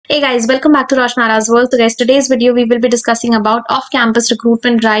Hey guys, welcome back to Roshnara's World. So guys, today's video we will be discussing about off-campus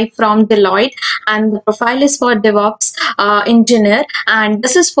recruitment drive from Deloitte, and the profile is for DevOps engineer, and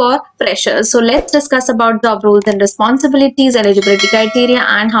this is for freshers. So let's discuss about job roles and responsibilities, eligibility criteria,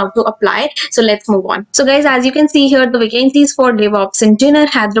 and how to apply. So let's move on. So guys, as you can see here, the vacancies for DevOps engineer,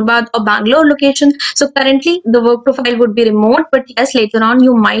 Hyderabad or Bangalore location. So currently the work profile would be remote, but yes, later on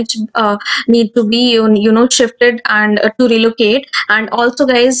you might need to be shifted and to relocate. And also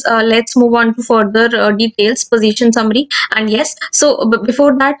guys, let's move on to further details, position summary. And yes, so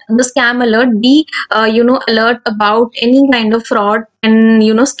before that, the scam alert, be alert about any kind of fraud and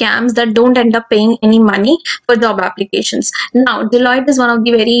scams that don't end up paying any money for job applications. Now Deloitte is one of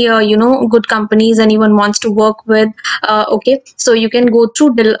the very good companies anyone wants to work with. Okay, so you can go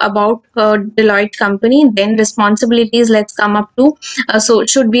through about Deloitte company. Then responsibilities, let's come up to so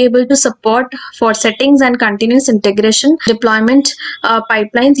should be able to support for settings and continuous integration deployment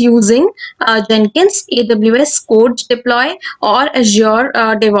pipelines using Jenkins, AWS Code Deploy, or Azure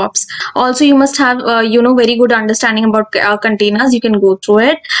DevOps. Also you must have very good understanding about containers. You can go through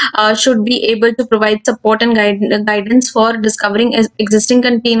it. Should be able to provide support and guidance for discovering existing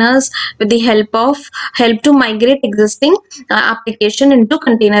containers with the help to migrate existing application into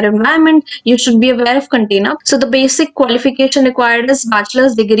container environment. You should be aware of container. So the basic qualification required is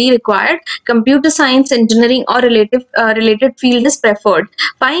bachelor's degree required, computer science, engineering, or related field is preferred.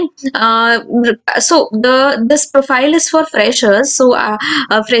 Fine. So this profile is for freshers. So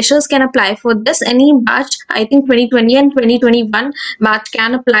freshers can apply for this. Any batch, I think 2020 and 2021 batch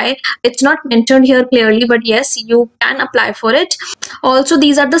can apply. It's not mentioned here clearly, but yes, you can apply for it. Also,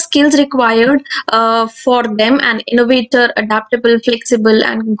 these are the skills required for them: an innovator, adaptable, flexible,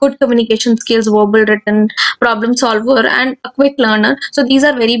 and good communication skills, verbal, written, problem solver, and a quick learner. So these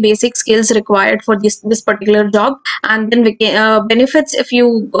are very basic skills required for this particular job. And then benefits, if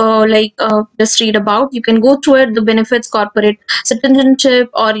you just read about, you can go through it. The benefits, corporate citizenship,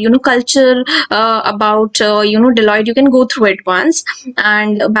 or culture about Deloitte, you can go through it once.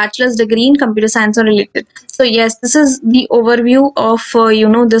 And a bachelor's degree in computer science or related. So yes, this is the overview of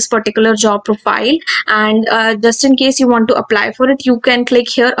this particular job profile. And just in case you want to apply for it, you can click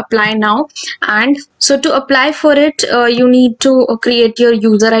here, apply now. And so to apply for it, you need to create your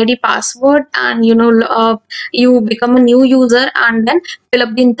user ID, password, and you become a new user, and then fill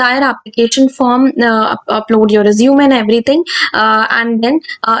up the entire application form, upload your resume and everything. And then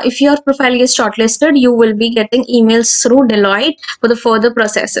if your profile gets shortlisted, you will be getting emails through Deloitte for the further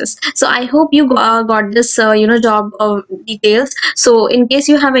processes. So I hope you got this job details. So in case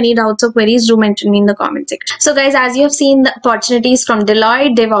you have any doubts or queries, do mention me in the comment section. So guys, as you have seen, the opportunities from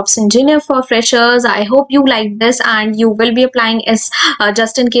Deloitte, DevOps engineer for freshers. I hope you like this and you will be applying as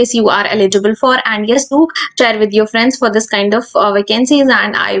just in case you are eligible for. And yes, do share with your friends for this kind of vacancies,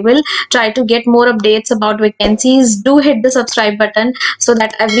 and I will try to get more updates about vacancies. Do hit the subscribe button so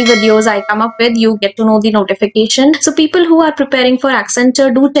that every videos I come up with, you get to know the notification. So people who are preparing for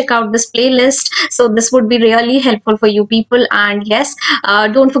Accenture, do check out this playlist. So this would be really helpful for you people. And yes,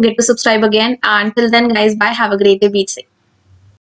 don't forget to subscribe again. Until then guys, bye, have a great day, be safe.